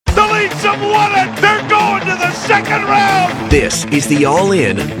need some water. They're going to the second round. This is the All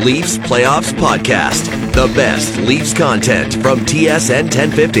In Leafs Playoffs Podcast. The best Leafs content from TSN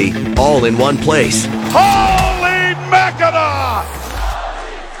 1050, all in one place. Holy Mackinac!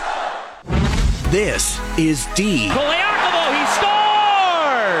 This is D. Colaiacovo, he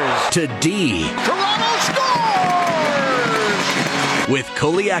scores! To D. Toronto scores! With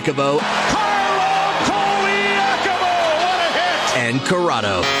Colaiacovo. Carlo Colaiacovo! What a hit! And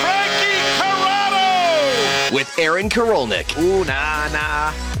Corrado. Frankie Corrado! With Aaron Korolnek. Ooh,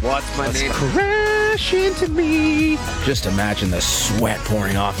 nah. What's my name? Crash into me. Just imagine the sweat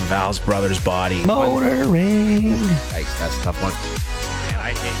pouring off of Al's brother's body. Motoring. Yikes, that's a tough one. Man,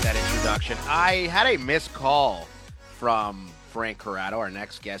 I hate that introduction. I had a missed call from Frank Corrado, our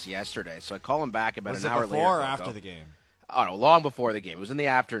next guest, yesterday. So I call him back about an hour later. Before or after the game? Oh, no, long before the game. It was in the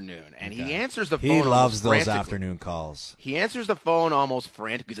afternoon. And he answers the phone. He loves those frantically. afternoon calls. He answers the phone almost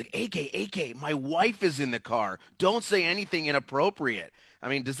frantically. He's like, AK, my wife is in the car. Don't say anything inappropriate. I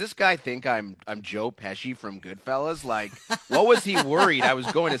mean, does this guy think I'm Joe Pesci from Goodfellas? Like, what was he worried I was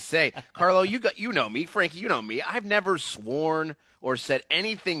going to say? Carlo, you know me. Frankie, you know me. I've never sworn or said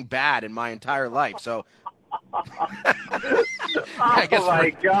anything bad in my entire life. So I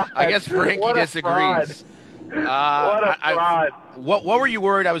guess Frankie disagrees. What a fraud. What were you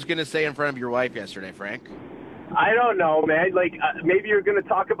worried I was going to say in front of your wife yesterday, Frank? I don't know, man. Like, maybe you're going to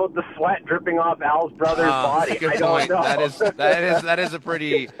talk about the sweat dripping off Al's brother's body. Good I don't point. know. That is a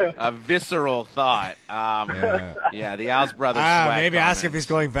pretty visceral thought. Yeah, the Al's brother's sweat. Maybe comments. ask if he's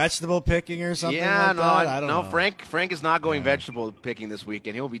going vegetable picking or something. Yeah, like that. I don't know. Frank is not going vegetable picking this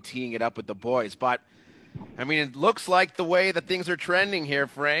weekend. He'll be teeing it up with the boys. But I mean, it looks like the way that things are trending here,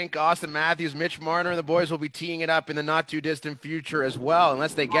 Frank. Austin Matthews, Mitch Marner, and the boys will be teeing it up in the not-too-distant future as well,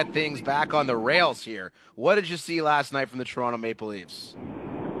 unless they get things back on the rails here. What did you see last night from the Toronto Maple Leafs?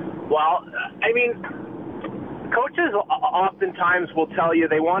 Well, I mean, coaches oftentimes will tell you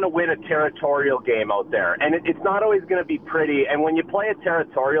they want to win a territorial game out there, and it's not always going to be pretty. And when you play a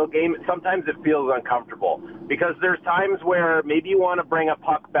territorial game, sometimes it feels uncomfortable because there's times where maybe you want to bring a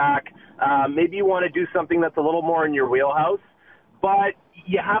puck back, maybe you want to do something that's a little more in your wheelhouse, but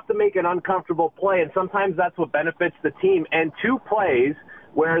you have to make an uncomfortable play, and sometimes that's what benefits the team. And two plays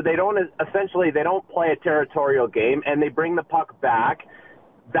where they don't play a territorial game and they bring the puck back,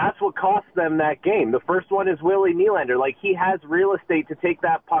 that's what cost them that game. The first one is Willie Nylander. Like, he has real estate to take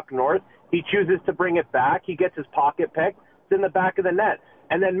that puck north. He chooses to bring it back. He gets his pocket picked. It's in the back of the net.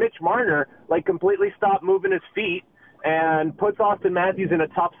 And then Mitch Marner, completely stopped moving his feet and puts Austin Matthews in a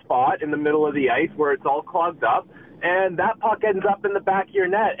tough spot in the middle of the ice where it's all clogged up. And that puck ends up in the back of your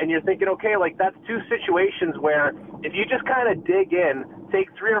net. And you're thinking, okay, that's two situations where if you just kind of dig in, take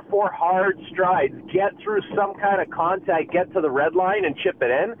 3 or 4 hard strides, get through some kind of contact, get to the red line and chip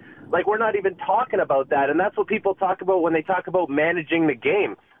it in, we're not even talking about that. And that's what people talk about when they talk about managing the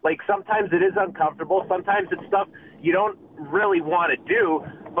game. Sometimes it is uncomfortable. Sometimes it's stuff you don't really want to do,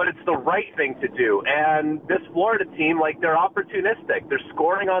 but it's the right thing to do. And this Florida team, they're opportunistic. They're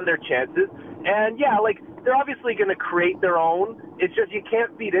scoring on their chances. And, yeah, they're obviously going to create their own. It's just you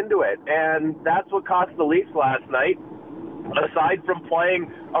can't feed into it. And that's what cost the Leafs last night, aside from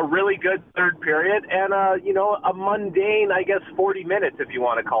playing a really good third period and, a mundane, 40 minutes, if you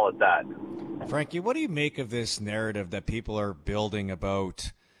want to call it that. Frankie, what do you make of this narrative that people are building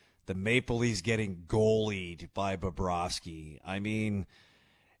about the Maple Leafs getting goalied by Bobrovsky? I mean,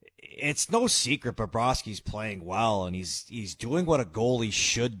 it's no secret Bobrovsky's playing well, and he's doing what a goalie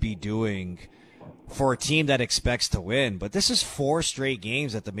should be doing for a team that expects to win. But this is 4 straight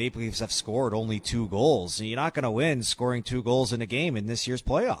games that the Maple Leafs have scored only 2 goals. So you're not going to win scoring 2 goals in a game in this year's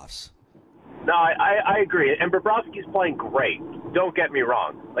playoffs. No, I agree. And Bobrovsky's playing great. Don't get me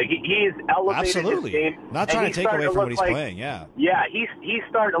wrong. He's elevated Absolutely. his game. Not trying to take away from what he's playing, yeah. Yeah, he's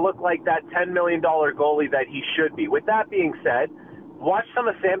starting to look like that $10 million goalie that he should be. With that being said, watch some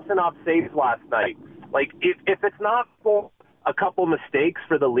of Samsonov's saves last night. If it's not for a couple mistakes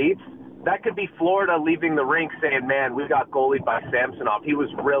for the Leafs, that could be Florida leaving the rink saying, man, we got goalied by Samsonov. He was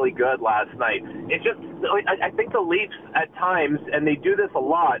really good last night. It's just, I think the Leafs at times, and they do this a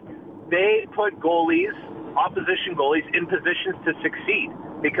lot, they put opposition goalies in positions to succeed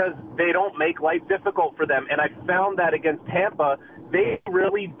because they don't make life difficult for them. And I found that against Tampa, they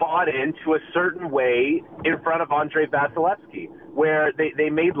really bought into a certain way in front of Andrei Vasilevsky, where they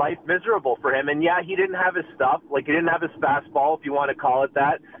made life miserable for him. And yeah, he didn't have his stuff. He didn't have his fastball, if you want to call it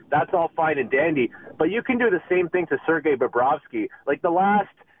that. That's all fine and dandy. But you can do the same thing to Sergei Bobrovsky. The last,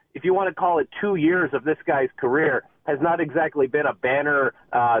 if you want to call it 2 years of this guy's career, has not exactly been a banner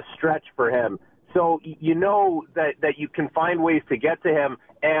stretch for him. So you know that you can find ways to get to him,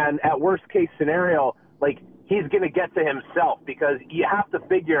 and at worst case scenario, like, he's going to get to himself, because you have to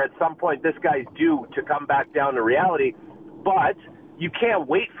figure at some point this guy's due to come back down to reality. But you can't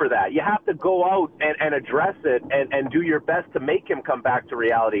wait for that. You have to go out and address it and do your best to make him come back to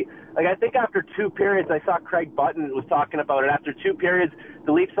reality. Like, I think after 2 periods, I saw Craig Button was talking about it. After 2 periods,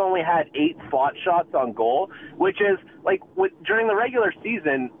 the Leafs only had 8 slot shots on goal, which is, like, during the regular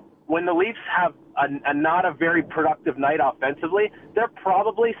season, when the Leafs have not a very productive night offensively, they're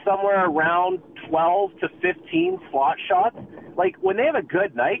probably somewhere around 12 to 15 slot shots. Like, when they have a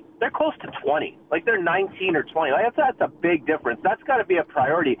good night, they're close to 20. Like, they're 19 or 20. Like, that's a big difference. That's got to be a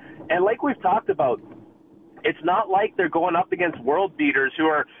priority. And like we've talked about, it's not like they're going up against world beaters who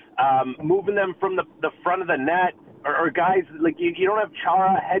are moving them from the front of the net, or guys like you don't have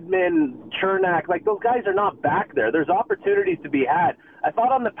Chara, Hedman, Chernak. Like, those guys are not back there. There's opportunities to be had. I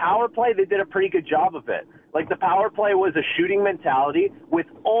thought on the power play they did a pretty good job of it. Like, the power play was a shooting mentality with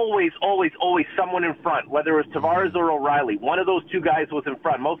always someone in front, whether it was Tavares or O'Reilly. One of those 2 guys was in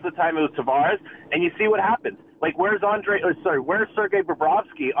front. Most of the time it was Tavares, and you see what happens. Like, where's Sergei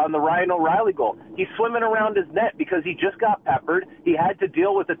Bobrovsky on the Ryan O'Reilly goal? He's swimming around his net because he just got peppered. He had to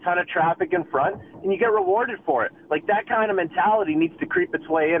deal with a ton of traffic in front, and you get rewarded for it. Like, that kind of mentality needs to creep its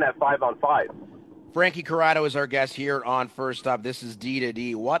way in at 5-on-5. Frankie Corrado is our guest here on First Up. This is D to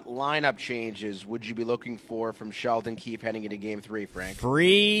D. What lineup changes would you be looking for from Sheldon Keefe heading into Game 3, Frank?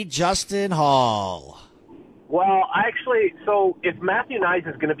 Free Justin Hall. Well, so if Matthew Knies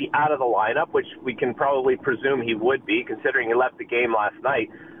is going to be out of the lineup, which we can probably presume he would be, considering he left the game last night,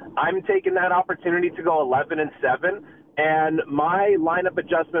 I'm taking that opportunity to go 11-7, and my lineup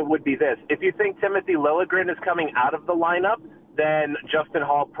adjustment would be this. If you think Timothy Liljegren is coming out of the lineup, then Justin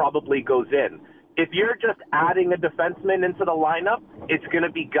Hall probably goes in. If you're just adding a defenseman into the lineup, it's going to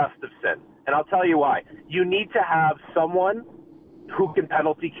be Gustafsson. And I'll tell you why. You need to have someone who can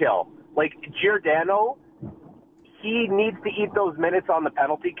penalty kill. Like, Giordano, he needs to eat those minutes on the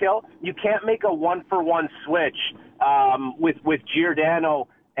penalty kill. You can't make a 1-for-1 switch with Giordano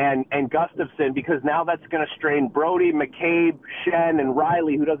and Gustafsson, because now that's going to strain Brody, McCabe, Shen, and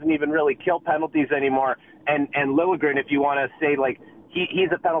Riley, who doesn't even really kill penalties anymore, and Liljegren, if you want to say, like, he's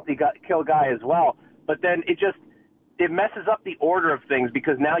a penalty kill guy as well. But then it messes up the order of things,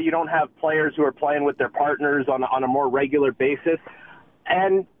 because now you don't have players who are playing with their partners on a more regular basis.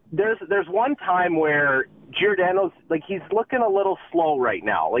 And there's one time where Giordano's, like, he's looking a little slow right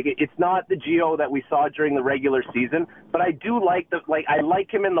now. Like, it's not the Gio that we saw during the regular season, but I do like I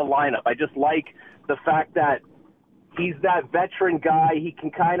like him in the lineup. I just like the fact that he's that veteran guy. He can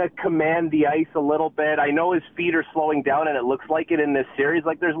kind of command the ice a little bit. I know his feet are slowing down, and it looks like it in this series.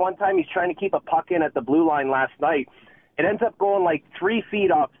 Like, there's one time he's trying to keep a puck in at the blue line last night. It ends up going like 3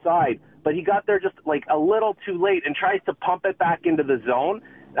 feet offside, but he got there just like a little too late and tries to pump it back into the zone.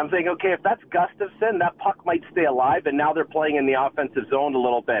 I'm thinking, okay, if that's Gustafsson, that puck might stay alive, and now they're playing in the offensive zone a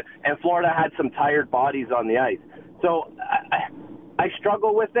little bit. And Florida had some tired bodies on the ice. So I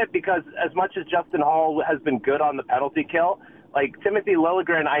struggle with it, because as much as Justin Hall has been good on the penalty kill, like Timothy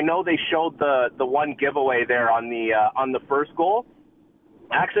Liljegren, I know they showed the one giveaway there on the first goal.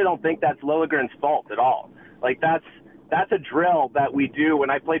 I actually don't think that's Liljegren's fault at all. Like, that's a drill that we do. When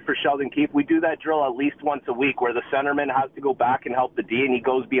I played for Sheldon Keefe, we do that drill at least once a week, where the centerman has to go back and help the D, and he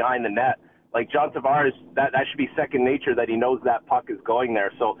goes behind the net. Like, John Tavares, that should be second nature, that he knows that puck is going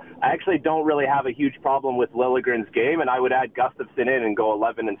there. So I actually don't really have a huge problem with Liljegren's game, and I would add Gustafsson in and go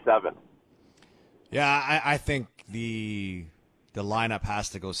 11-7. Yeah, I think the lineup has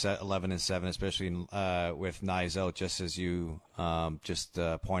to go 11-7, especially with Knies out, just as you just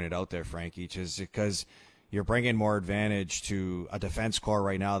pointed out there, Frankie, just because you're bringing more advantage to a defense core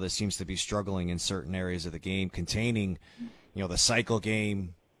right now that seems to be struggling in certain areas of the game, containing, the cycle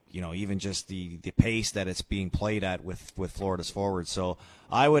game, even just the pace that it's being played at with Florida's forwards. So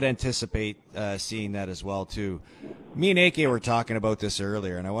I would anticipate seeing that as well, too. Me and AK were talking about this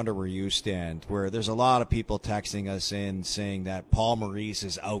earlier, and I wonder where you stand, where there's a lot of people texting us in saying that Paul Maurice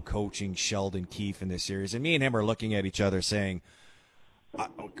is out-coaching Sheldon Keefe in this series. And me and him are looking at each other saying,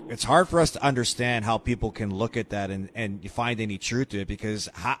 it's hard for us to understand how people can look at that and find any truth to it, because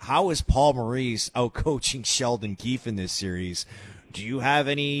how is Paul Maurice out-coaching Sheldon Keefe in this series? Do you have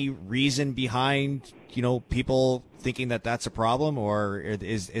any reason behind, people thinking that that's a problem, or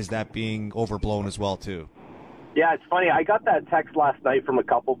is that being overblown as well, too? Yeah, it's funny. I got that text last night from a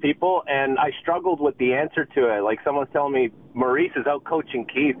couple people, and I struggled with the answer to it. Like, someone's telling me Maurice is out-coaching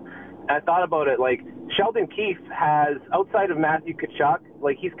Keefe. And I thought about it, like, Sheldon Keefe has, outside of Matthew Tkachuk,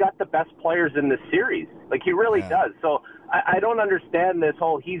 like, he's got the best players in this series. Like, he really does. So I don't understand this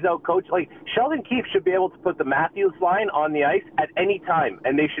whole he's out coach. Like, Sheldon Keefe should be able to put the Matthews line on the ice at any time,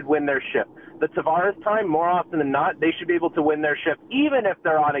 and they should win their shift. The Tavares time, more often than not, they should be able to win their shift, even if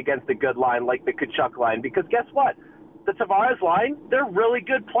they're on against a good line like the Tkachuk line. Because guess what? The Tavares line, they're really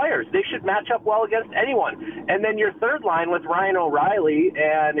good players. They should match up well against anyone. And then your third line with Ryan O'Reilly,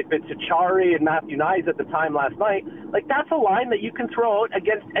 and if it's Achari and Matthew Nyes at the time last night, like, that's a line that you can throw out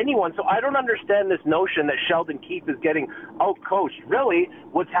against anyone. So I don't understand this notion that Sheldon Keefe is getting out-coached. Really,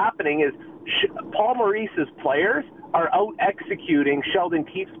 what's happening is Paul Maurice's players are out-executing Sheldon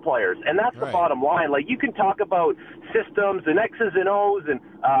Keefe's players, and that's the bottom line. Like, you can talk about systems and X's and O's and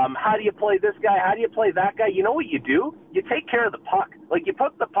how do you play this guy, how do you play that guy. You know what you do? You take care of the puck. Like, you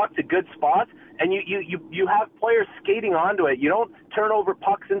put the puck to good spots, and you have players skating onto it. You don't turn over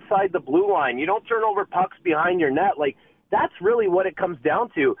pucks inside the blue line. You don't turn over pucks behind your net. Like, that's really what it comes down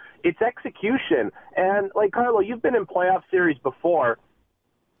to. It's execution. And, like, Carlo, you've been in playoff series before,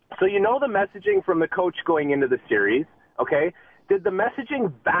 so you know the messaging from the coach going into the series, okay? Did the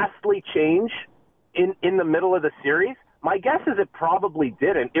messaging vastly change in the middle of the series? My guess is it probably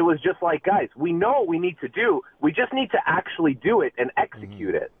didn't. It was just like, guys, we know what we need to do. We just need to actually do it and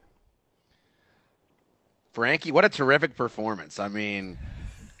execute it. Frankie, what a terrific performance. I mean,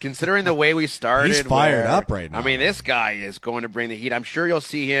 considering the way we started. He's fired up right now. I mean, this guy is going to bring the heat. I'm sure you'll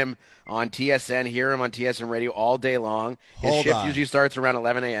see him on TSN, hear him on TSN radio all day long. His shift usually starts around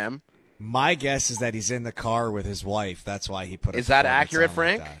 11 a.m. My guess is that he's in the car with his wife. That's why he put. Is that accurate,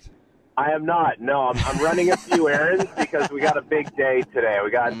 Frank? Like that. I am not. No, I'm running a few errands because we got a big day today. We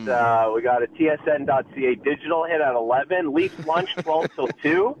got a TSN.ca digital hit at 11, Leafs lunch 12 till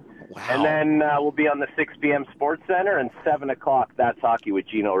 2. Wow. And then we'll be on the 6 p.m. Sports Center, and 7 o'clock, That's Hockey with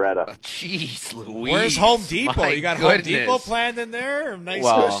Gino Reda. Jeez, Louise. Where's Home Depot? You got goodness. Home Depot planned in there? Nice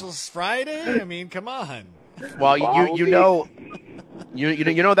specials Friday? I mean, come on. Well, you know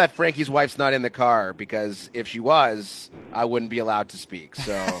that Frankie's wife's not in the car, because if she was, I wouldn't be allowed to speak.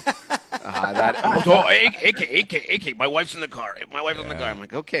 So AK, my wife's in the car. My wife's in the car. I'm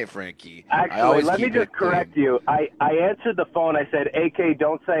like, okay, Frankie. Actually, let me just correct you. I answered the phone. I said, AK,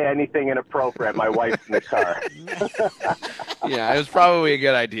 don't say anything inappropriate. My wife's in the car. Yeah, it was probably a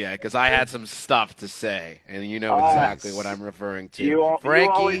good idea, because I had some stuff to say, and you know exactly what I'm referring to. Frankie,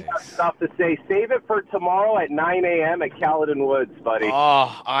 you always have stuff to say. Save it for tomorrow at 9 a.m. at Caledon Woods, buddy.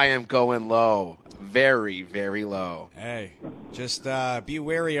 Oh, I am going low. Very, very low. Hey, just be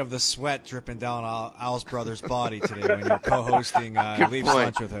wary of the sweat dripping down Al's brother's body today when you're co-hosting Leafs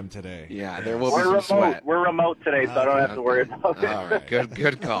lunch with him today. Yeah, there will be some sweat. We're remote today, so I don't have to worry about it. All right,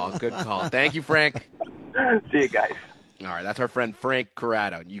 good call. Thank you, Frank. See you guys. All right, that's our friend Frank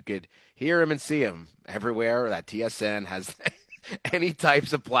Corrado. You could hear him and see him everywhere that TSN has any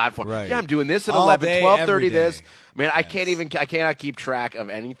types of platform. Right. Yeah, I'm doing this at All 11, day, 12:30 this. day. Man, I cannot keep track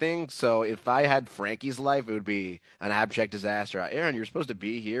of anything. So if I had Frankie's life, it would be an abject disaster. Aaron, you're supposed to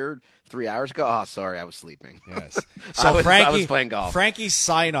be here 3 hours ago. Oh, sorry, I was sleeping. Yes. So I was playing golf. Frankie's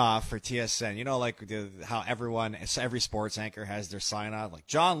sign off for TSN. You know, like how every sports anchor has their sign off, like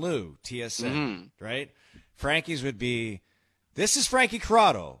John Liu, TSN, right? Frankie's would be, this is Frankie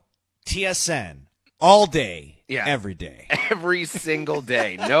Corrado, TSN, all day, every day. Every single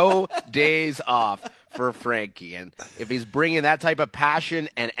day. No days off for Frankie. And if he's bringing that type of passion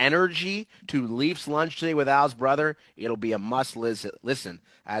and energy to Leafs lunch today with Al's brother, it'll be a must listen,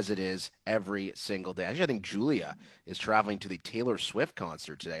 as it is every single day. Actually, I think Julia is traveling to the Taylor Swift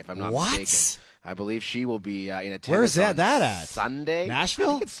concert today, if I'm not mistaken. I believe she will be in attendance. Where's that at? Sunday.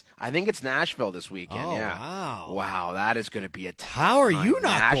 Nashville? I think it's Nashville this weekend. Oh, yeah. wow. Wow, that is going to be a time. How are you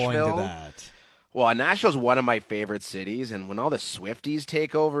not going to that? Well, Nashville's one of my favorite cities, and when all the Swifties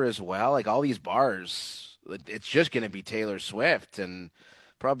take over as well, like all these bars, it's just going to be Taylor Swift, and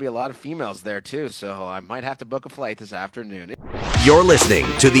probably a lot of females there too, so I might have to book a flight this afternoon. You're listening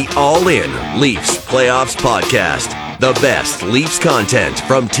to the All In Leafs Playoffs Podcast. The best Leafs content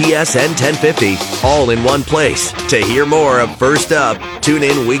from TSN 1050, all in one place. To hear more of First Up, tune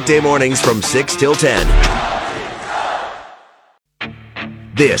in weekday mornings from 6 till 10.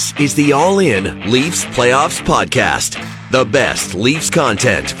 This is the All In Leafs Playoffs Podcast. The best Leafs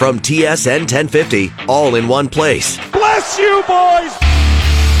content from TSN 1050, all in one place. Bless you, boys!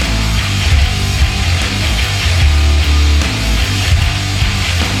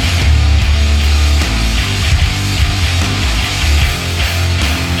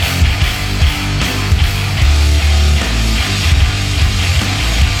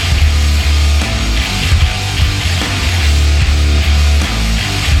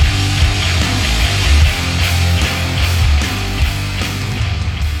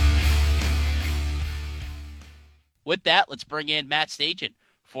 with that, let's bring in Matt Stajan,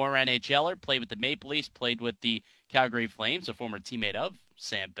 former NHLer, played with the Maple Leafs, played with the Calgary Flames, a former teammate of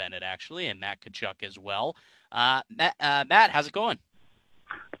Sam Bennett, actually, and Matt Tkachuk as well. Matt, how's it going?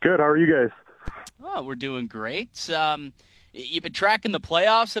 Good. How are you guys? Oh, we're doing great. You've been tracking the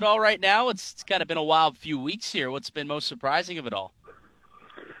playoffs at all right now? It's kind of been a wild few weeks here. What's been most surprising of it all?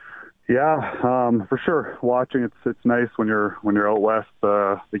 Yeah, for sure. Watching it's nice when you're out west.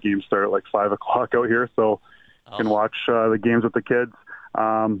 The games start at like 5 o'clock out here, so you can watch the games with the kids.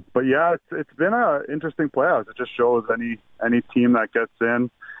 But yeah, it's been an interesting playoffs. It just shows any team that gets in.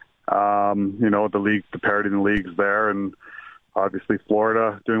 The parity in the league's there, and obviously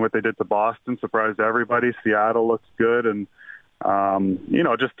Florida doing what they did to Boston surprised everybody. Seattle looks good, and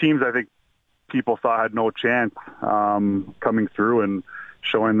just teams I think people thought had no chance coming through and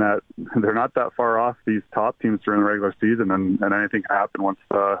showing that they're not that far off these top teams during the regular season, and anything can happen once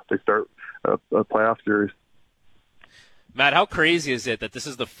they start a playoff series. Matt, how crazy is it that this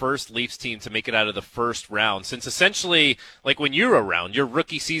is the first Leafs team to make it out of the first round? Since essentially, like when you were around, your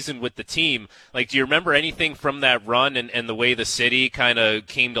rookie season with the team, like do you remember anything from that run and the way the city kind of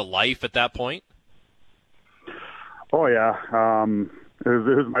came to life at that point? Oh, yeah. It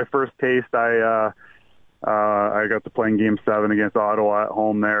was my first taste. I got to play in Game 7 against Ottawa at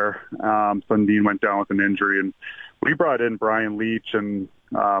home there. Sundin went down with an injury, and we brought in Brian Leach and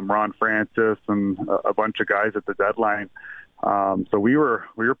Ron Francis and a bunch of guys at the deadline. So we were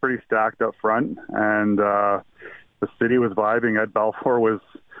pretty stacked up front, and the city was vibing. Ed Balfour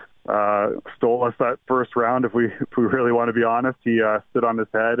stole us that first round. If we really want to be honest, he stood on his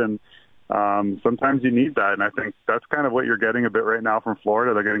head, and sometimes you need that. And I think that's kind of what you're getting a bit right now from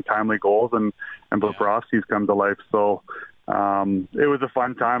Florida. They're getting timely goals, and Bobrovsky's come to life. So it was a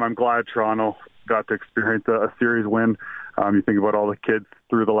fun time. I'm glad Toronto got to experience a series win. You think about all the kids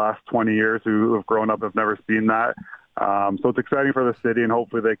through the last 20 years who have grown up have never seen that. So it's exciting for the city, and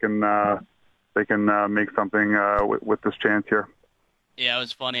hopefully they can make something with this chance here. Yeah, it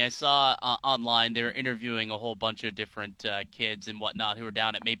was funny. I saw online they were interviewing a whole bunch of different kids and whatnot who were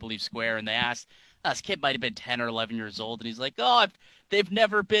down at Maple Leaf Square, and they asked, this kid might have been 10 or 11 years old, and he's like, they've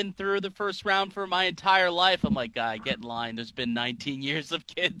never been through the first round for my entire life. I'm like, guy, get in line. There's been 19 years of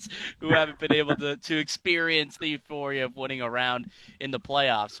kids who haven't been able to experience the euphoria of winning a round in the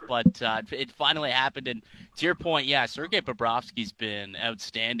playoffs. But it finally happened. And to your point, yeah, Sergei Bobrovsky's been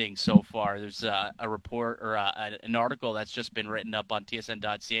outstanding so far. There's a report or an article that's just been written up on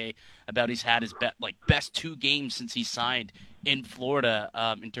TSN.ca about he's had his best 2 games since he signed in Florida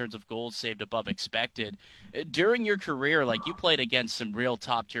in terms of goals saved above expected. During your career, you played against some real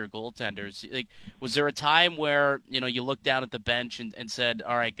top-tier goaltenders. Was there a time where, you looked down at the bench and said,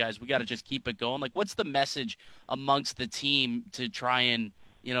 all right, guys, we got to just keep it going? What's the message amongst the team to try and,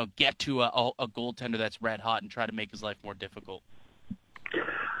 get to a goaltender that's red hot and try to make his life more difficult?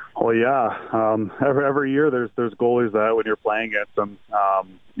 Well, yeah. Every year there's goalies that when you're playing against them,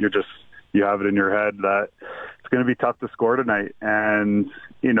 you have it in your head that it's going to be tough to score tonight. And,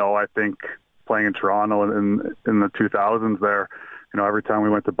 I think playing in Toronto in the 2000s there, every time we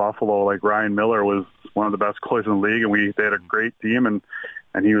went to Buffalo, Ryan Miller was one of the best goalies in the league, and they had a great team,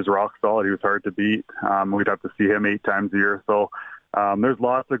 and he was rock solid. He was hard to beat. We'd have to see him 8 times a year. So there's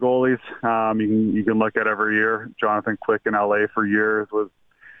lots of goalies you can look at every year. Jonathan Quick in LA for years was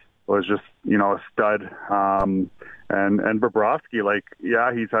just, a stud. And Bobrovsky,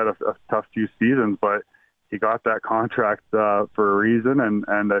 he's had a tough few seasons, but he got that contract for a reason.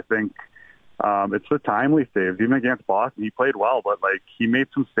 And I think it's the timely saves. Even against Boston, he played well, but he made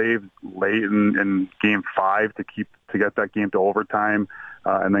some saves late in Game 5 to get that game to overtime.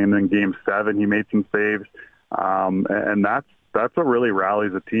 And then in Game 7, he made some saves. And that's what really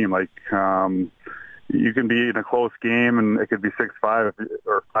rallies a team. You can be in a close game, and it could be 6-5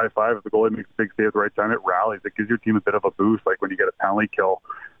 or 5-5 if the goalie makes a big save at the right time. It rallies. It gives your team a bit of a boost, like when you get a penalty kill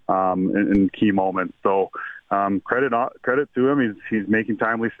in key moments. So credit to him. He's making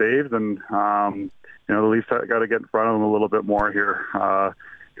timely saves, and the Leafs got to get in front of him a little bit more here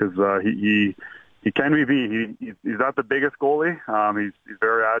because he can be beat. He's not the biggest goalie. He's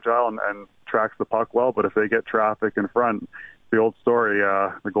very agile and tracks the puck well. But if they get traffic in front, the old story,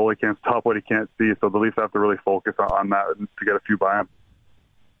 the goalie can't stop what he can't see. So the Leafs have to really focus on that to get a few by him.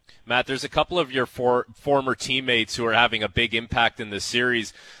 Matt, there's a couple of your former teammates who are having a big impact in this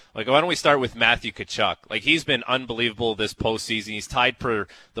series. Like, why don't we start with Matthew Tkachuk? Like, he's been unbelievable this postseason. He's tied for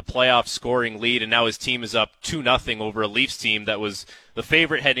the playoff scoring lead, and now his team is up 2-0 over a Leafs team that was the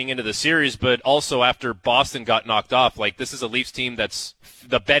favorite heading into the series, but also after Boston got knocked off. Like, this is a Leafs team that's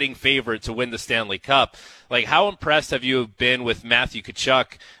the betting favorite to win the Stanley Cup. Like, how impressed have you been with Matthew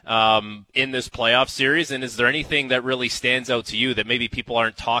Tkachuk in this playoff series, and is there anything that really stands out to you that maybe people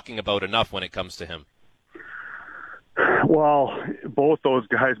aren't talking about enough when it comes to him? Well, both those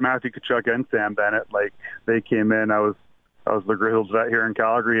guys, Matthew Tkachuk and Sam Bennett, like, they came in. I was the Grizzlies vet here in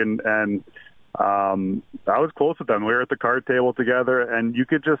Calgary, and I was close with them. We were at the card table together, and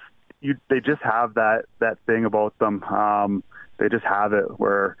they just have that thing about them. They just have it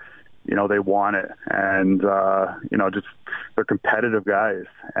where, they want it, and just they're competitive guys,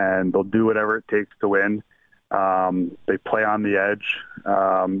 and they'll do whatever it takes to win. They play on the edge.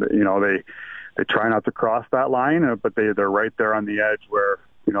 They try not to cross that line, but they're right there on the edge where,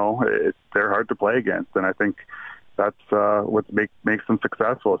 they're hard to play against. And I think that's what makes them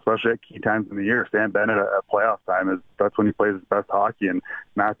successful, especially at key times in the year. Sam Bennett at playoff time that's when he plays his best hockey, and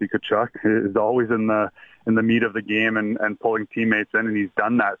Matthew Tkachuk is always in the meat of the game and pulling teammates in, and he's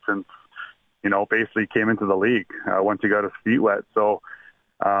done that since, basically came into the league once he got his feet wet. So,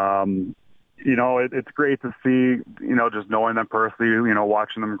 it's great to see, just knowing them personally,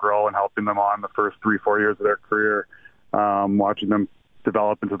 watching them grow and helping them on the first 3-4 years of their career, watching them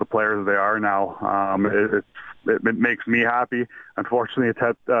develop into the players they are now. It makes me happy. Unfortunately,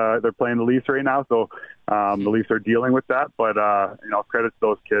 they're playing the Leafs right now, so the Leafs are dealing with that. But credit to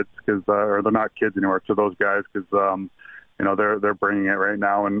those kids or they're not kids anymore, to those guys because they're bringing it right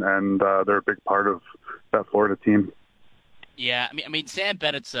now, and they're a big part of that Florida team. Yeah, I mean, Sam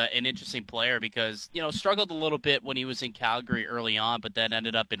Bennett's an interesting player because, struggled a little bit when he was in Calgary early on, but then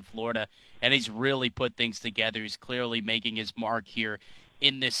ended up in Florida, and he's really put things together. He's clearly making his mark here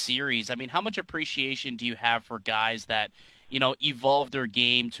in this series. I mean, how much appreciation do you have for guys that, evolve their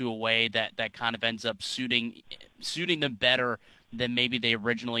game to a way that kind of ends up suiting them better than maybe they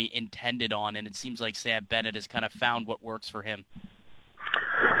originally intended on? And it seems like Sam Bennett has kind of found what works for him.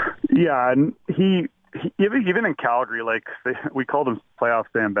 Yeah, and even in Calgary, we called him playoff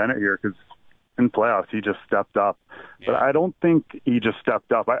Sam Bennett here because in playoffs he just stepped up. Yeah. But I don't think he just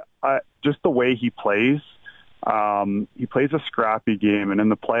stepped up. I just the way he plays a scrappy game, and in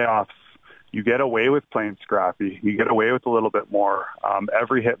the playoffs you get away with playing scrappy. You get away with a little bit more.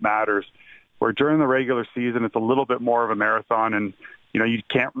 Every hit matters. Where during the regular season it's a little bit more of a marathon, and you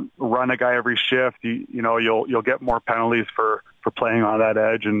can't run a guy every shift. You'll get more penalties for playing on that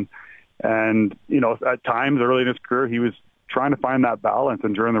edge, and at times early in his career, he was trying to find that balance.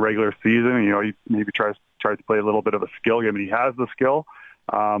 And during the regular season, he maybe tries to play a little bit of a skill game, and he has the skill.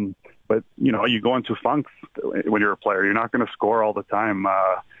 But you go into funks when you're a player. You're not going to score all the time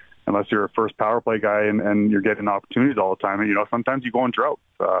unless you're a first power play guy and you're getting opportunities all the time. And, sometimes you go in droughts.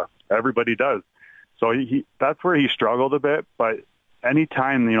 Everybody does. So that's where he struggled a bit. But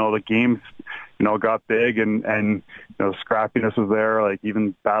anytime, the games, got big and scrappiness was there, like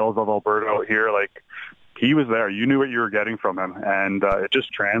even Battles of Alberta out here, like he was there. You knew what you were getting from him, and it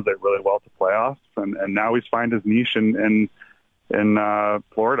just translated really well to playoffs. And now he's found his niche in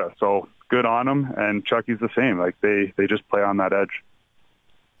Florida. So good on him. And Chucky's the same. Like they just play on that edge.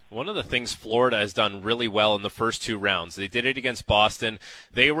 One of the things Florida has done really well in the first two rounds, they did it against Boston.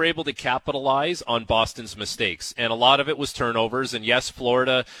 They were able to capitalize on Boston's mistakes, and a lot of it was turnovers. And yes,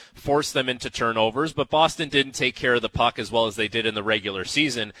 Florida forced them into turnovers, but Boston didn't take care of the puck as well as they did in the regular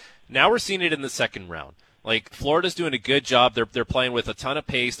season. Now we're seeing it in the second round. Like, Florida's doing a good job. They're playing with a ton of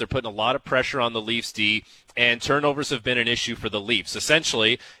pace. They're putting a lot of pressure on the Leafs D, and turnovers have been an issue for the Leafs.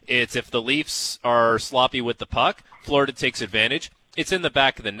 Essentially, it's if the Leafs are sloppy with the puck, Florida takes advantage. It's in the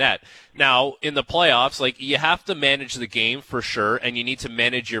back of the net. Now, in the playoffs, you have to manage the game for sure, and you need to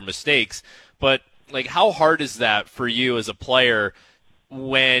manage your mistakes. But, how hard is that for you as a player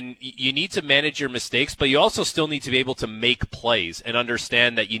when you need to manage your mistakes, but you also still need to be able to make plays and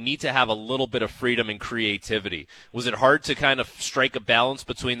understand that you need to have a little bit of freedom and creativity? Was it hard to kind of strike a balance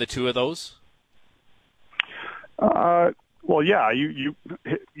between the two of those? Well, yeah, you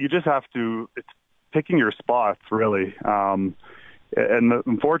just have to, it's picking your spots, really. And the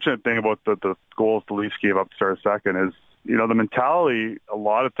unfortunate thing about the goals the Leafs gave up to start second is, the mentality a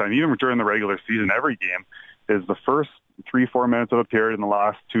lot of time, even during the regular season, every game, is the first 3-4 minutes of a period and the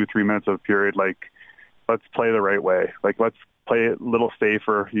last 2-3 minutes of a period, let's play the right way. Let's play it a little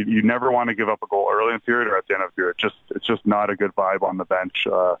safer. You never want to give up a goal early in the period or at the end of the period. It's just not a good vibe on the bench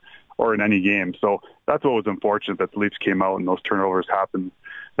or in any game. So that's what was unfortunate, that the Leafs came out and those turnovers happened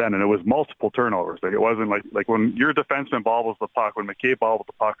then, and it was multiple turnovers. Like, it wasn't like when your defenseman bobbles the puck, when McCabe bobbles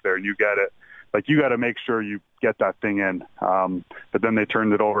the puck there and you get it, like, you got to make sure you get that thing in. But then they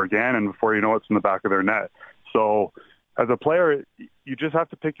turned it over again, and before you know it's in the back of their net. So as a player, you just have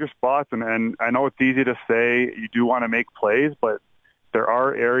to pick your spots. And I know it's easy to say you do want to make plays, but there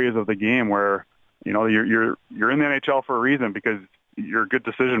are areas of the game where, you know, you're in the NHL for a reason, because you're a good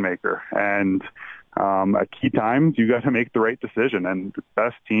decision maker. And at key times, you got to make the right decision. And the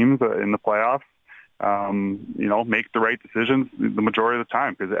best teams in the playoffs, you know, make the right decisions the majority of the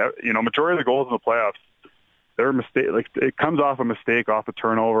time, because, you know, majority of the goals in the playoffs, they're a mistake. Like, it comes off a mistake, off a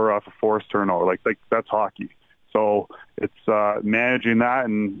turnover, off a forced turnover. Like that's hockey. So it's managing that,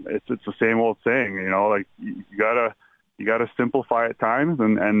 and it's the same old saying, you know, like, you gotta simplify at times.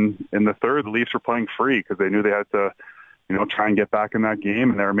 And in the third, the Leafs were playing free because they knew they had to, you know, try and get back in that game,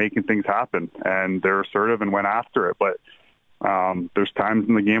 and they were making things happen, and they're assertive and went after it. But there's times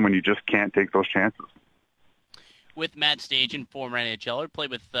in the game when you just can't take those chances. With Matt Stajan, former NHLer,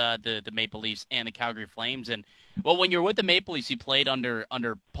 played with the Maple Leafs and the Calgary Flames, and well, when you're with the Maple Leafs, you played under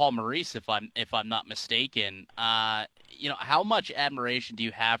Paul Maurice, if I'm not mistaken. You know, how much admiration do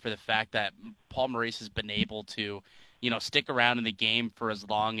you have for the fact that Paul Maurice has been able to, you know, stick around in the game for as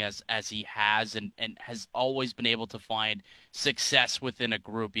long as he has, and has always been able to find success within a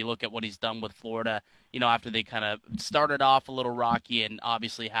group? You look at what he's done with Florida, you know, after they kind of started off a little rocky, and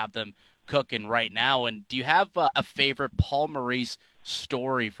obviously have them cooking right now. And do you have a favorite Paul Maurice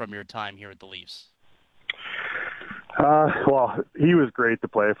story from your time here at the Leafs? Well, he was great to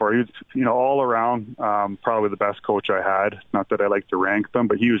play for. He was, you know, all around, probably the best coach I had. Not that I like to rank them,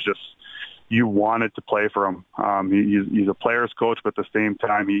 but he was just, you wanted to play for him. He's a player's coach, but at the same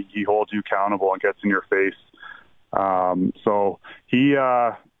time, he holds you accountable and gets in your face. So he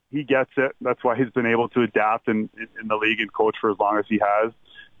gets it. That's why he's been able to adapt in the league and coach for as long as he has.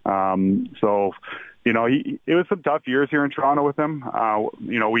 So, you know, it was some tough years here in Toronto with him.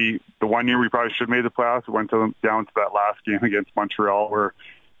 You know, the one year we probably should have made the playoffs, we went down to that last game against Montreal where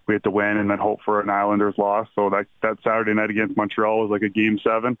we had to win and then hope for an Islanders loss. So that Saturday night against Montreal was like a Game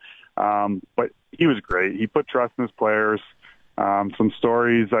 7. But he was great. He put trust in his players. Some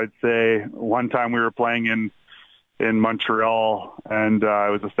stories, I'd say, one time we were playing in Montreal, and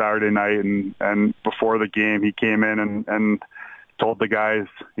it was a Saturday night, and before the game, he came in and told the guys,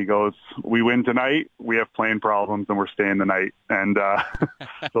 he goes, "We win tonight, we have plane problems, and we're staying the night." And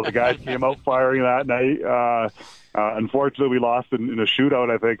so the guys came out firing that night. Unfortunately, we lost in a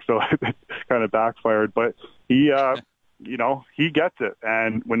shootout, I think, so it kind of backfired. But he, you know, he gets it.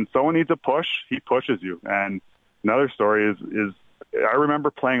 And when someone needs a push, he pushes you. And another story is I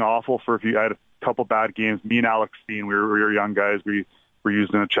remember playing awful for a few. I had a couple bad games. Me and Alex Steen, we were young guys. We were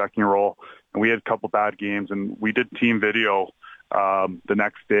used in a checking role, and we had a couple bad games. And we did team video the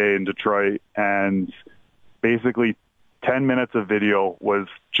next day in Detroit, and basically 10 minutes of video was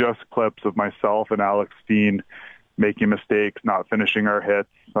just clips of myself and Alex Steen making mistakes, not finishing our hits,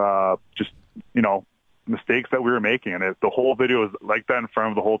 just, you know, mistakes that we were making. And the whole video was like that in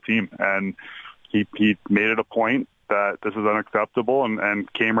front of the whole team. And he made it a point that this is unacceptable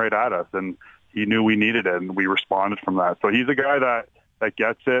and came right at us. And he knew we needed it, and we responded from that. So he's a guy that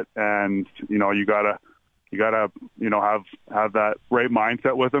gets it, and, you know, you gotta, you know, have that right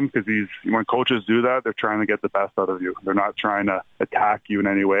mindset with him, because when coaches do that, they're trying to get the best out of you. They're not trying to attack you in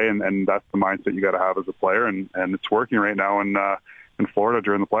any way, and that's the mindset you got to have as a player, and it's working right now in Florida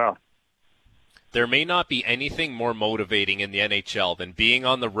during the playoffs. There may not be anything more motivating in the NHL than being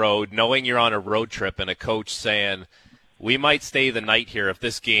on the road, knowing you're on a road trip, and a coach saying, "We might stay the night here if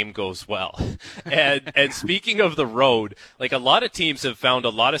this game goes well." And speaking of the road, like, a lot of teams have found a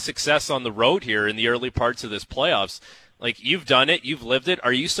lot of success on the road here in the early parts of this playoffs. Like, you've done it, you've lived it.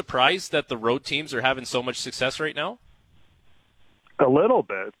 Are you surprised that the road teams are having so much success right now? A little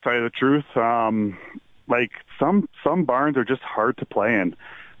bit, to tell you the truth. Like, some barns are just hard to play in.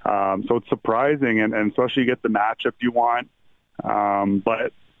 So it's surprising, and especially you get the matchup you want.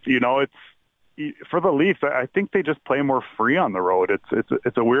 But, you know, it's, for the Leafs, I think they just play more free on the road.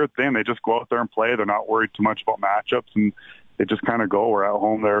 It's a weird thing. They just go out there and play. They're not worried too much about matchups, and they just kind of go. Where at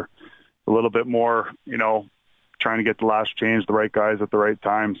home, they're a little bit more, you know, trying to get the last change, the right guys at the right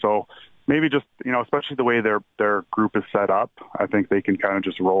time. So maybe just, you know, especially the way their group is set up, I think they can kind of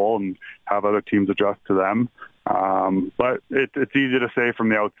just roll and have other teams adjust to them. But it's easy to say from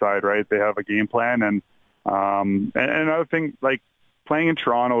the outside, right? They have a game plan, and another thing, like, playing in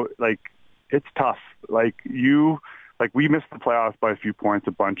Toronto, like, it's tough. Like, we missed the playoffs by a few points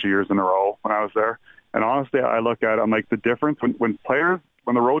a bunch of years in a row when I was there. And honestly, I look at it, I'm like, the difference when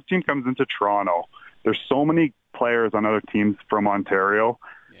the road team comes into Toronto, there's so many players on other teams from Ontario,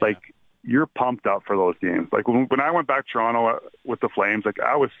 like, you're pumped up for those games. Like when I went back to Toronto with the Flames, like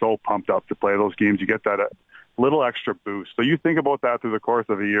I was so pumped up to play those games. You get that little extra boost. So you think about that through the course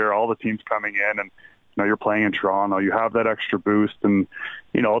of a year, all the teams coming in and, you're playing in Toronto, you have that extra boost, and,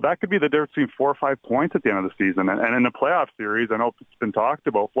 that could be the difference between 4 or 5 points at the end of the season. And in the playoff series, I know it's been talked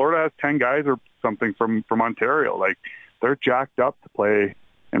about, Florida has 10 guys or something from Ontario. Like, they're jacked up to play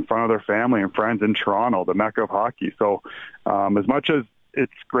in front of their family and friends in Toronto, the mecca of hockey. So as much as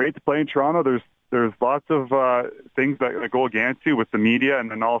it's great to play in Toronto, there's lots of things that go against you with the media, and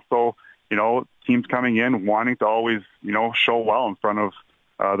then also, teams coming in wanting to always, show well in front of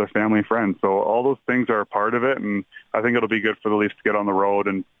their family and friends. So all those things are a part of it, and I think it'll be good for the Leafs to get on the road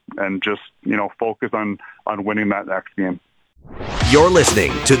and just, focus on winning that next game. You're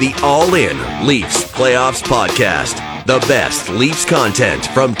listening to the All In Leafs Playoffs Podcast. The best Leafs content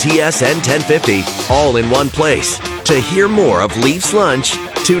from TSN 1050, all in one place. To hear more of Leafs Lunch,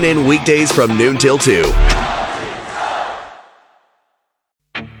 tune in weekdays from noon till 2.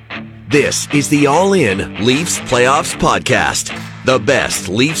 This is the All In Leafs Playoffs Podcast. The best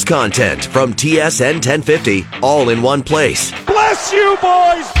Leafs content from TSN 1050, all in one place. Bless you,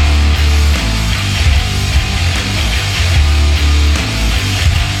 boys!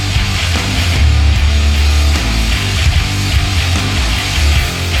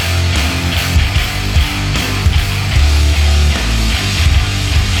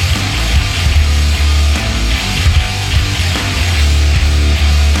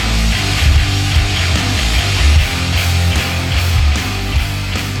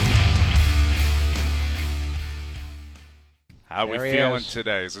 How are we feeling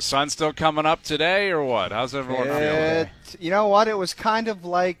today? Is the sun still coming up today or what? How's everyone feeling? You know what? It was kind of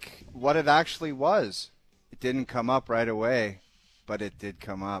like what it actually was. It didn't come up right away, but it did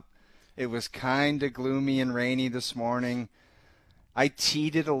come up. It was kind of gloomy and rainy this morning. I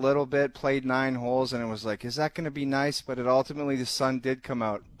teed it a little bit, played 9 holes, and it was like, is that going to be nice? But ultimately the sun did come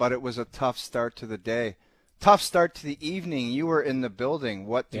out, but it was a tough start to the day. Tough start to the evening. You were in the building.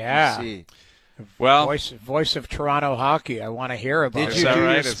 What did you see? Well, voice of Toronto hockey. I want to hear about it. Did you do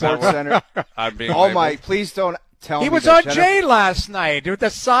your Sports Center? Please don't tell me. He was on Jay last night with the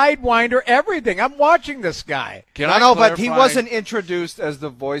Sidewinder, everything. I'm watching this guy. But he wasn't introduced as the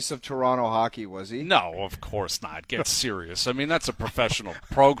voice of Toronto hockey, was he? No, of course not. Get serious. I mean, that's a professional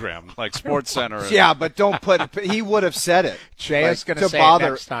program like Sports Center. Yeah, but don't put it. He would have said it. Jay is going to say it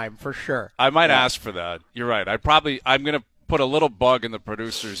next time for sure. I might ask for that. You're right. I'm going to put a little bug in the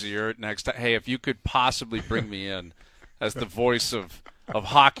producer's ear next time. Hey, if you could possibly bring me in as the voice of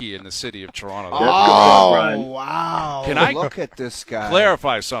hockey in the city of Toronto. Oh, wow. Can I look at this guy?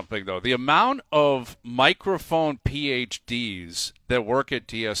 Clarify something, though. The amount of microphone PhDs that work at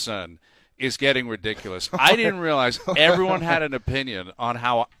TSN is getting ridiculous. I didn't realize everyone had an opinion on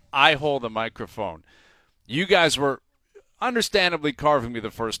how I hold the microphone. You guys were understandably carving me the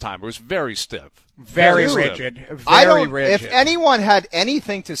first time. It was very stiff. Very rigid. If anyone had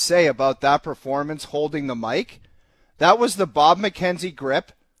anything to say about that performance holding the mic, that was the Bob McKenzie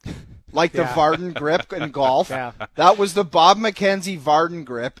grip, like the Varden grip in golf. Yeah. That was the Bob McKenzie Varden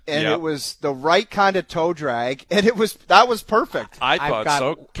grip, and it was the right kind of toe drag, and that was perfect. I thought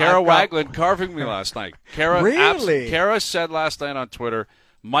so. Kara Wagland carving me last night. Really? Kara said last night on Twitter,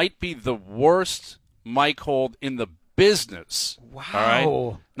 might be the worst mic hold in the business. Wow.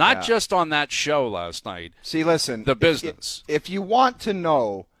 All right? Not just on that show last night. See, listen. The business. If you want to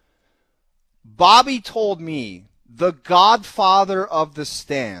know, Bobby told me the godfather of the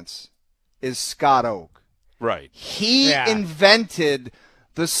stance is Scott Oak. Right. He invented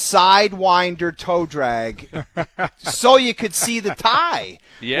the Sidewinder toe drag so you could see the tie.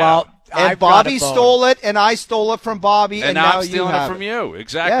 Yeah. Well, and Bobby stole it, and I stole it from Bobby, and now I'm stealing it from you.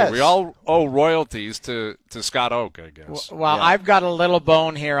 Exactly. Yes. We all owe royalties to Scott Oak, I guess. Well, I've got a little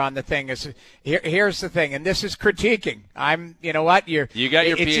bone here on the thing. Here's the thing, and this is critiquing. You know what? You got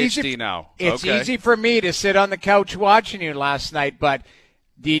your PhD now. It's easy for me to sit on the couch watching you last night, but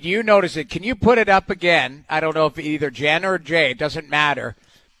did you notice it? Can you put it up again? I don't know if either Jen or Jay, it doesn't matter.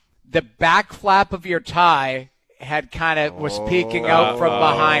 The back flap of your tie was peeking out from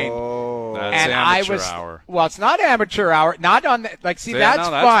behind. That's and amateur hour. Well, it's not amateur hour. Not on the that's that's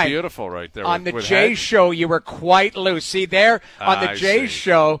fine. Beautiful right there. On the Jay show, you were quite loose. See there on the Jay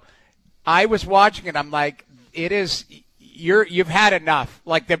show, I was watching it. I'm like, it is. you've had enough.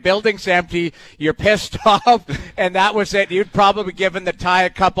 Like, the building's empty, you're pissed off, and that was it. You'd probably given the tie a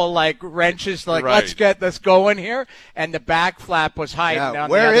couple like wrenches, like let's get this going here. And the back flap was hiding on the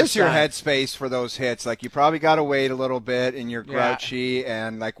other Where is your side. headspace for those hits? Like, you probably got to wait a little bit, and you're grouchy,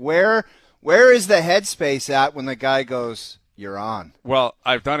 and like where is the headspace at when the guy goes, "You're on"? Well,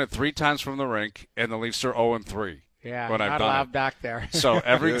 I've done it 3 times from the rink, and the Leafs are 0-3. Yeah, when I've not done allowed it. back there. So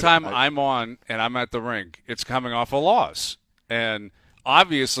every time I'm on and I'm at the rink, it's coming off a loss. And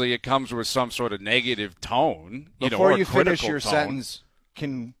obviously it comes with some sort of negative tone. Before you finish critical your tone. sentence,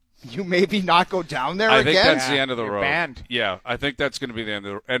 can you maybe not go down there I again? think that's the end of the You're road. banned. Yeah, I think that's going to be the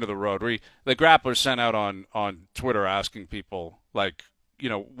end of the road. The Grappler sent out on Twitter asking people, like,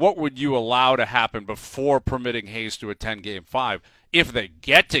 what would you allow to happen before permitting Hayes to attend Game 5? If they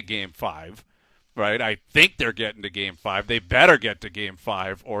get to Game 5, right? I think they're getting to Game 5. They better get to Game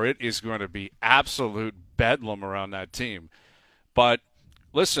 5, or it is going to be absolute bedlam around that team. But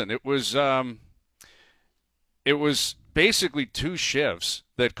listen, it was basically 2 shifts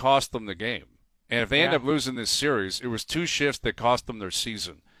that cost them the game. And if they end up losing this series, it was 2 shifts that cost them their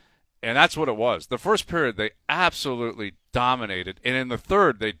season. And that's what it was. The first period, they absolutely dominated. And in the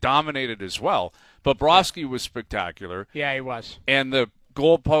third, they dominated as well. But Bobrovsky was spectacular. Yeah, he was. And the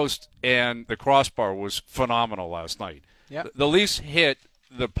goalpost and the crossbar was phenomenal last night. Yep. The Leafs hit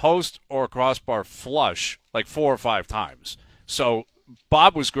the post or crossbar flush like 4 or 5 times. So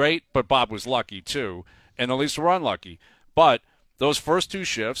Bob was great, but Bob was lucky too. And the Leafs were unlucky. But those first 2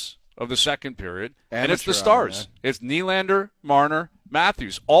 shifts of the second period, and it's the stars. It's Nylander, Marner,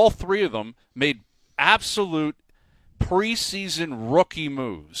 Matthews. All 3 of them made absolute preseason rookie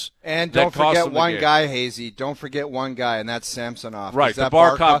moves. And don't forget one guy, Hazy. Don't forget one guy, and that's Samsonov. Right, the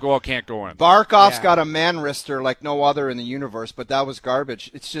Barkov goal can't go in. Barkov's got a man wrister like no other in the universe, but that was garbage.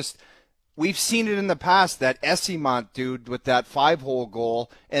 It's just, we've seen it in the past, that Essimont dude with that 5-hole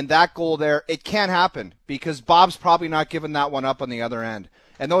goal, and that goal there, it can't happen because Bob's probably not giving that one up on the other end.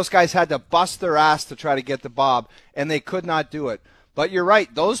 And those guys had to bust their ass to try to get to Bob, and they could not do it. But you're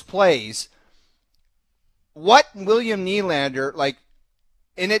right, those plays, what William Nylander, like,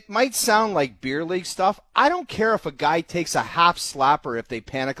 and it might sound like beer league stuff, I don't care if a guy takes a half slapper if they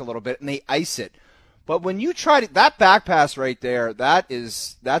panic a little bit and they ice it. But when you try to, that back pass right there,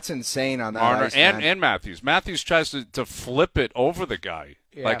 that's insane on that Marner ice, man. and Matthews. Matthews tries to flip it over the guy.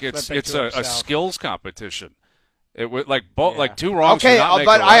 Yeah, like it's a skills competition. It was like 2 wrongs. Okay, not make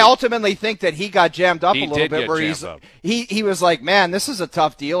but a I right. ultimately think that he got jammed up He a little did bit get where jammed he was like, man, this is a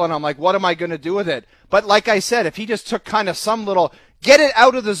tough deal. And I'm like, what am I going to do with it? But like I said, if he just took kind of some little, get it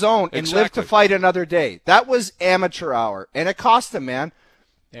out of the zone and live to fight another day. That was amateur hour. And it cost him, man.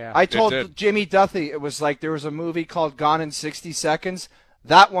 Yeah, I told Jimmy Duthie, it was like there was a movie called Gone in 60 Seconds.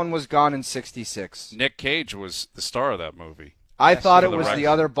 That one was Gone in 66. Nick Cage was the star of that movie. I thought it was the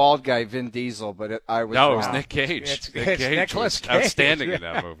other bald guy, Vin Diesel, but I was wrong. It was Nick Cage. Nick Cage Nicolas was Cage. outstanding in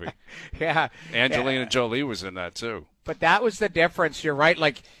that movie. Yeah. Angelina Jolie was in that too. But that was the difference. You're right.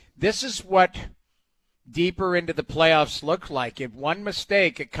 Like, this is what deeper into the playoffs look like. If one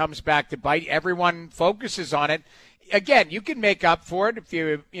mistake, it comes back to bite. Everyone focuses on it. Again, you can make up for it if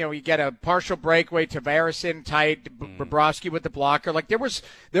you get a partial breakaway, Tavares in tight, Bobrovsky with the blocker. Like,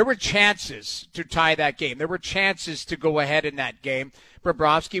 there were chances to tie that game. There were chances to go ahead in that game.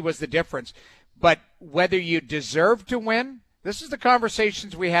 Bobrovsky was the difference. But whether you deserve to win, this is the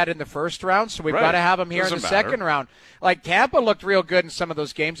conversations we had in the first round, so we've got to have them here in the second round. Like, Tampa looked real good in some of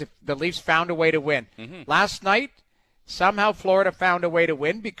those games if the Leafs found a way to win. Last night, somehow Florida found a way to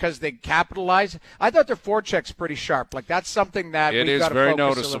win because they capitalized. I thought their forecheck's pretty sharp. Like, that's something that it we've is got to very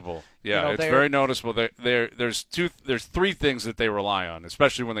focus noticeable. Yeah, it's very noticeable. There's 3 things that they rely on,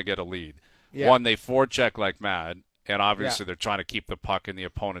 especially when they get a lead. Yeah. One, they forecheck like mad, and obviously they're trying to keep the puck in the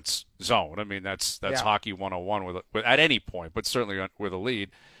opponent's zone. I mean, that's hockey 101 with at any point, but certainly with a lead.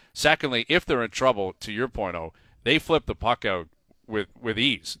 Secondly, if they're in trouble, to your point, they flip the puck out with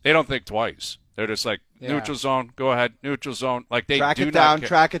ease. They don't think twice. They're just like, neutral zone, go ahead, neutral zone. Like, they track do it down, not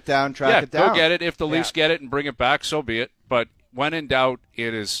track it down, track it down. Go get it. If the Leafs get it and bring it back, so be it. But when in doubt,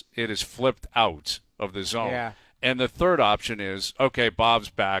 it is flipped out of the zone. Yeah. And the third option is, okay, Bob's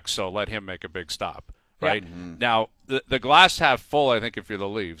back, so let him make a big stop. Right? Now, the glass half full, I think, if you're the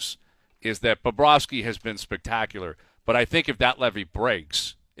Leafs, is that Bobrovsky has been spectacular. But I think if that levee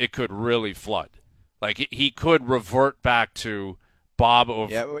breaks, it could really flood. Like, he could revert back to Bob of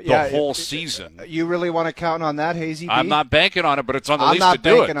the whole season. You really want to count on that, Hazy B? I'm not banking on it, but it's on the Leafs to do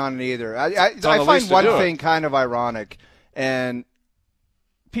it. I'm not banking on it either. I find one thing kind of ironic, and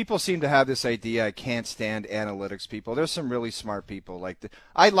people seem to have this idea I can't stand analytics people. There's some really smart people.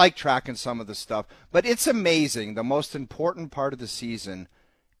 I like tracking some of the stuff, but it's amazing. The most important part of the season,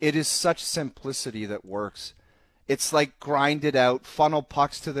 it is such simplicity that works. It's like grind it out, funnel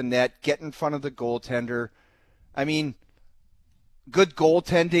pucks to the net, get in front of the goaltender. I mean, good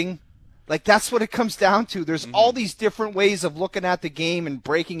goaltending. Like, that's what it comes down to. There's all these different ways of looking at the game and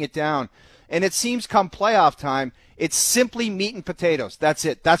breaking it down. And it seems come playoff time, it's simply meat and potatoes. That's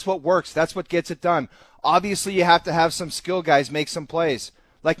it. That's what works. That's what gets it done. Obviously, you have to have some skill guys make some plays,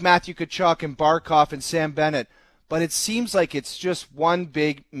 like Matthew Tkachuk and Barkov and Sam Bennett. But it seems like it's just one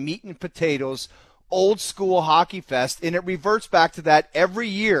big meat and potatoes, old school hockey fest, and it reverts back to that every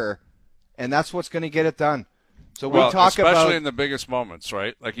year, and that's what's going to get it done. So we talk especially in the biggest moments,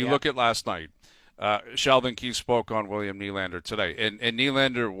 right? Like you look at last night. Sheldon Keefe spoke on William Nylander today, and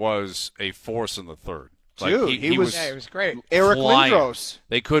Nylander was a force in the third. Like Dude, he was great. Eric flying. Lindros.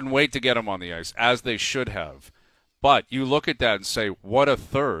 They couldn't wait to get him on the ice, as they should have. But you look at that and say, what a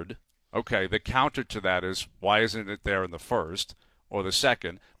third. Okay, the counter to that is, why isn't it there in the first or the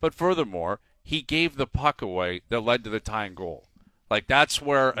second? But furthermore, he gave the puck away that led to the tying goal. Like, that's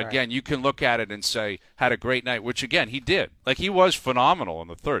where, again, you can look at it and say, had a great night, which, again, he did. Like, he was phenomenal in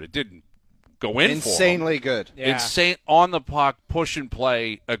the third. It didn't go in insanely for him. Good. Yeah. Insane on the puck, push and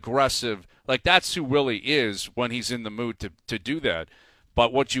play, aggressive. Like, that's who Willie is when he's in the mood to do that.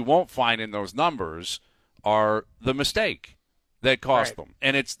 But what you won't find in those numbers are the mistake that cost them.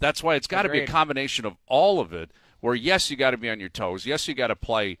 And that's why it's got to be a combination of all of it, where, yes, you got to be on your toes. Yes, you got to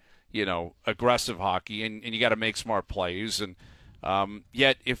play, aggressive hockey, and you got to make smart plays. And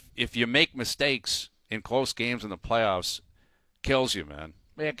yet, if you make mistakes in close games in the playoffs, kills you, man.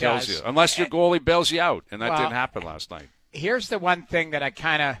 It kills does. you. Unless your goalie bails you out, and that didn't happen last night. Here's the one thing that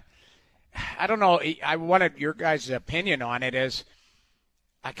I don't know, I wanted your guys' opinion on it is,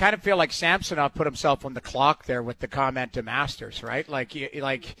 I kind of feel like Samsonov put himself on the clock there with the comment to Masters, right? Why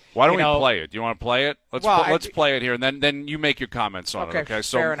don't we play it? Do you want to play it? Let's play it here, and then you make your comments on it. Okay,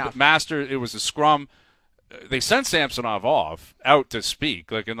 so fair enough. Master, it was a scrum. They sent Samsonov out to speak.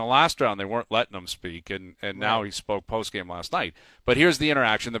 Like in the last round, they weren't letting him speak, and now he spoke post-game last night. But here's the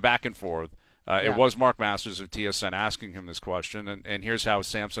interaction, the back and forth. It was Mark Masters of TSN asking him this question, and here's how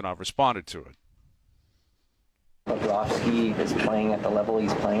Samsonov responded to it. Bobrovsky is playing at the level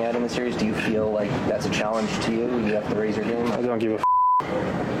he's playing at in the series. Do you feel like that's a challenge to you? You have to raise your game? I don't give a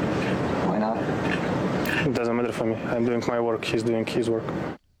Why not? It doesn't matter for me. I'm doing my work. He's doing his work.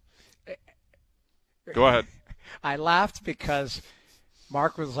 Go ahead. I laughed because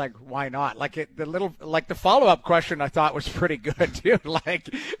Mark was like, "Why not?" The follow-up question I thought was pretty good too.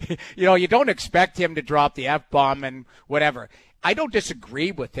 You don't expect him to drop the F-bomb and whatever. I don't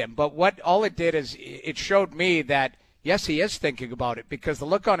disagree with him, but all it did is it showed me that yes, he is thinking about it, because the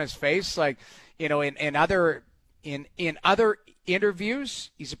look on his face, in other interviews,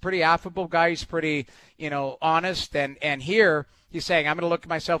 he's a pretty affable guy. He's pretty, honest, and here he's saying, I'm going to look at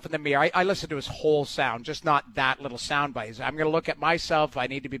myself in the mirror. I listened to his whole sound, just not that little sound bite. I'm going to look at myself. I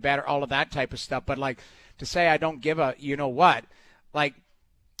need to be better, all of that type of stuff. But, to say I don't give a you-know-what, I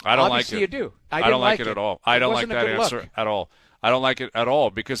don't like it. You do. I don't like it at all. I don't like that answer at all. I don't like it at all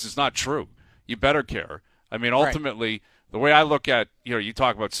because it's not true. You better care. I mean, ultimately, the way I look at, you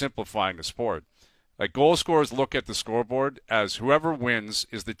talk about simplifying the sport. Like, goal scorers look at the scoreboard as whoever wins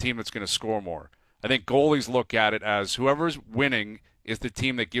is the team that's going to score more. I think goalies look at it as whoever's winning is the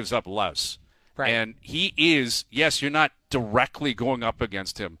team that gives up less. Right. And he is, yes, you're not directly going up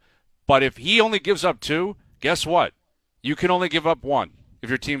against him, but if he only gives up 2, guess what? You can only give up 1 if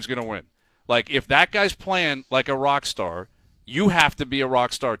your team's going to win. Like, if that guy's playing like a rock star, you have to be a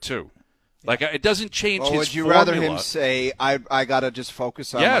rock star too. Like, it doesn't change his would you formula. rather him say, I got to just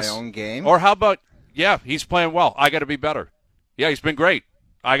focus on my own game? Or how about, he's playing well. I got to be better. Yeah, he's been great.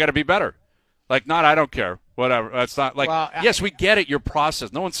 I got to be better. I don't care. Whatever. That's not yes, we get it, your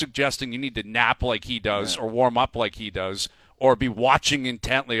process. No one's suggesting you need to nap like he does or warm up like he does or be watching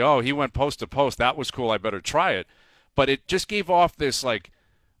intently. Oh, he went post to post. That was cool. I better try it. But it just gave off this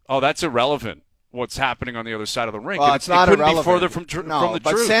that's irrelevant. What's happening on the other side of the rink? Well, it's not irrelevant. Be further from the truth.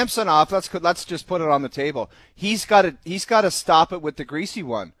 But Samsonov, let's just put it on the table. He's got to stop it with the greasy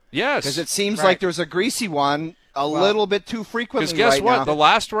one. Yes, because it seems like there's a greasy one little bit too frequently. Because guess what? Now. The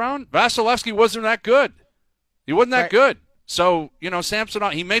last round, Vasilevsky wasn't that good. He wasn't that good. So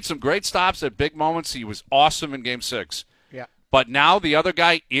Samsonov, he made some great stops at big moments. He was awesome in Game 6. Yeah. But now the other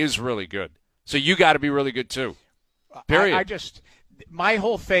guy is really good. So you got to be really good too. Period. My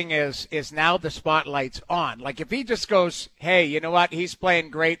whole thing is now the spotlight's on. Like, if he just goes, hey, you know what? He's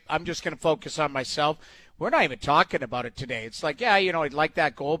playing great. I'm just going to focus on myself. We're not even talking about it today. It's like, yeah, I'd like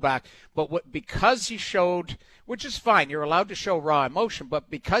that goal back. But because he showed, which is fine, you're allowed to show raw emotion, but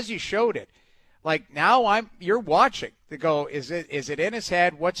because he showed it, like now you're watching to go, is it in his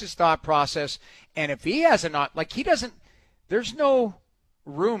head? What's his thought process? And if he has there's no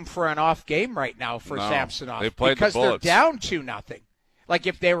room for an off game right now for Samsonov because they're down 2-0. Like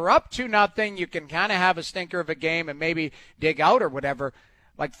if they were up 2-0, you can kind of have a stinker of a game and maybe dig out or whatever.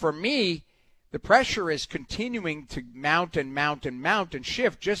 Like for me, the pressure is continuing to mount and mount and mount and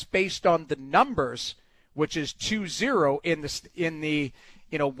shift just based on the numbers, which is 2-0 in the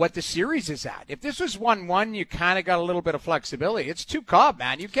what the series is at. If this was 1-1, you kind of got a little bit of flexibility. It's 2 Cobb,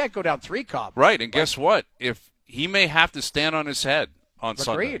 man. You can't go down 3 Cobb. Right, and guess what? If he may have to stand on his head on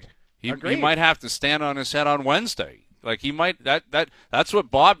Sunday. He might have to stand on his head on Wednesday. Like he might that's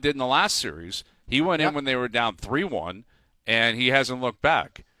what Bob did in the last series. He went in when they were down 3-1 and he hasn't looked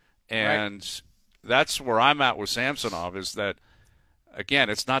back. And that's where I'm at with Samsonov is that, again,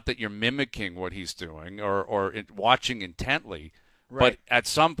 it's not that you're mimicking what he's doing or watching intently, but at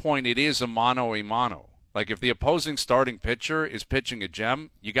some point it is a mano-a-mano. Like if the opposing starting pitcher is pitching a gem,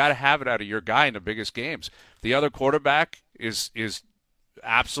 you got to have it out of your guy in the biggest games. If the other quarterback is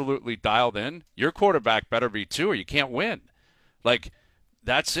absolutely dialed in, your quarterback better be too or you can't win. Like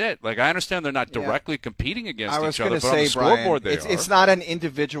that's it. Like I understand they're not directly competing against each other, but on the scoreboard they are. It's not an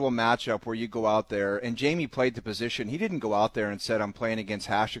individual matchup where you go out there, and Jamie played the position. He didn't go out there and said, I'm playing against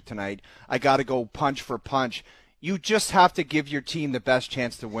Hasek tonight. I got to go punch for punch. You just have to give your team the best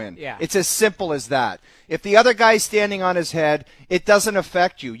chance to win. Yeah. It's as simple as that. If the other guy's standing on his head, it doesn't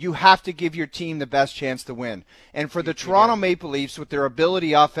affect you. You have to give your team the best chance to win. And for the Toronto Maple Leafs, with their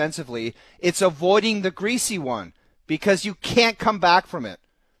ability offensively, it's avoiding the greasy one because you can't come back from it.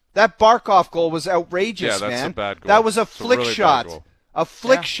 That Barkov goal was outrageous, man. That's a bad goal. That was a flick shot. A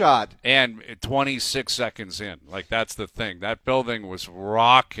flick shot. And 26 seconds in. Like, that's the thing. That building was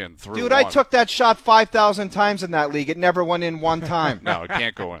rocking through. Dude, I took that shot 5,000 times in that league. It never went in one time. No, it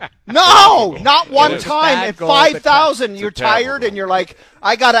can't go in. No, not one time. At 5,000, you're tired and you're like,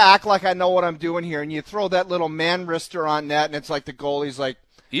 I got to act like I know what I'm doing here. And you throw that little man wrister on net, and it's like the goalie's like,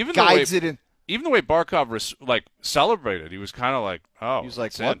 guides it in. Even the way Barkov celebrated, he was kind of like, oh. He was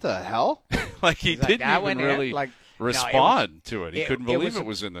like, what the hell? Like, he didn't even really respond to it. He couldn't believe it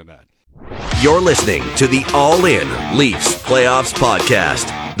was in the net. You're listening to the All In Leafs Playoffs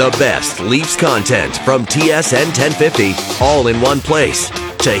Podcast. The best Leafs content from TSN 1050, all in one place.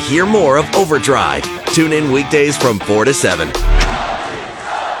 To hear more of OverDrive, tune in weekdays from 4 to 7.